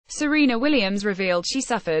Serena Williams revealed she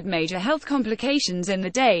suffered major health complications in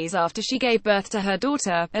the days after she gave birth to her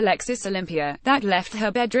daughter, Alexis Olympias, that left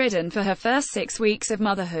her bedridden for her first 6 weeks of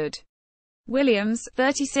motherhood. Williams,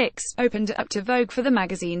 36, opened up to Vogue for the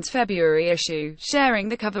magazine's February issue, sharing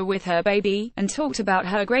the cover with her baby, and talked about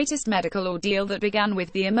her greatest medical ordeal that began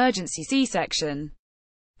with the emergency C-section.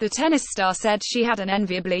 The tennis star said she had an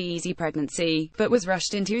enviably easy pregnancy, but was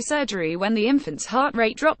rushed into surgery when the infant's heart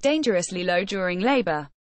rate dropped dangerously low during labor.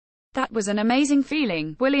 "That was an amazing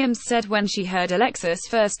feeling," Williams said when she heard Alexis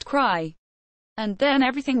first cry. "And then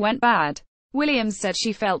everything went bad." Williams said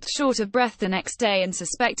she felt short of breath the next day and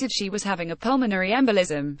suspected she was having a pulmonary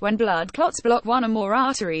embolism, when blood clots block one or more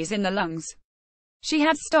arteries in the lungs. She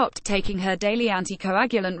had stopped taking her daily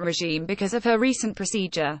anticoagulant regime because of her recent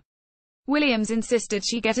procedure. Williams insisted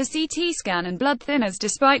she get a CT scan and blood thinners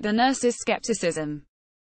despite the nurse's skepticism.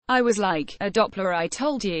 "I was like, a Doppler, I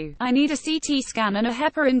told you. I need a CT scan and a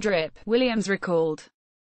heparin drip," Williams recalled.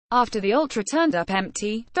 After the ultra turned up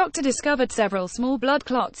empty, doctor discovered several small blood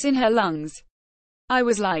clots in her lungs. "I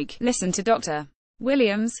was like, listen to doctor."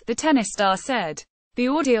 Williams, the tennis star, said. The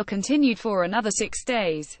ordeal continued for another 6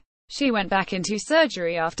 days. She went back into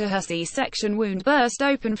surgery after her C-section wound burst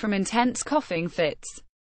open from intense coughing fits.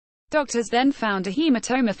 Doctors then found a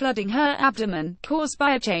hematoma flooding her abdomen, caused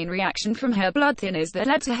by a chain reaction from her blood thinners that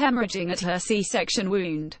led to hemorrhaging at her C-section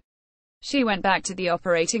wound. She went back to the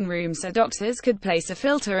operating room so doctors could place a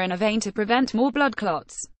filter in a vein to prevent more blood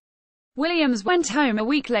clots. Williams went home a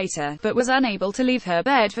week later, but was unable to leave her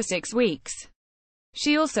bed for 6 weeks.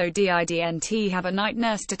 She also didn't have a night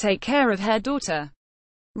nurse to take care of her daughter.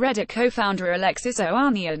 Reddit co-founder Alexis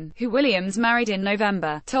Olympias, who Williams married in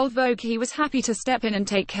November, told Vogue he was happy to step in and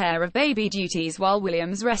take care of baby duties while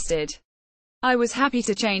Williams rested. "I was happy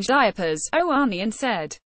to change diapers," Olympias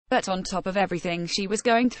said. But on top of everything she was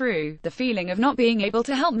going through, the feeling of not being able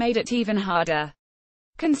to help made it even harder.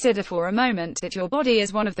 "Consider for a moment that your body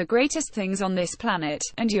is one of the greatest things on this planet,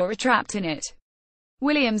 and you're trapped in it."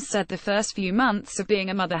 Williams said the first few months of being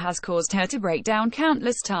a mother has caused her to break down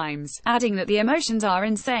countless times, adding that the emotions are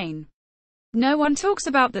insane. "No one talks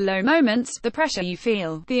about the low moments, the pressure you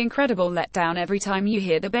feel, the incredible letdown every time you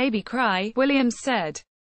hear the baby cry," Williams said.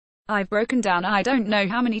 "I've broken down I don't know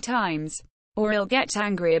how many times. Or I'll get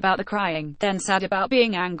angry about the crying, then sad about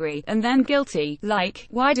being angry, and then guilty, like,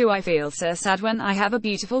 why do I feel so sad when I have a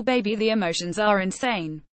beautiful baby? The emotions are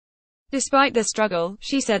insane." Despite the struggle,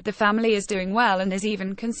 she said the family is doing well and is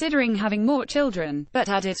even considering having more children, but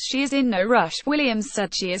added she is in no rush. Williams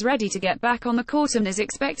said she is ready to get back on the court and is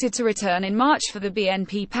expected to return in March for the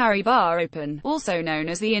BNP Paribas Open, also known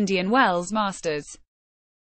as the Indian Wells Masters.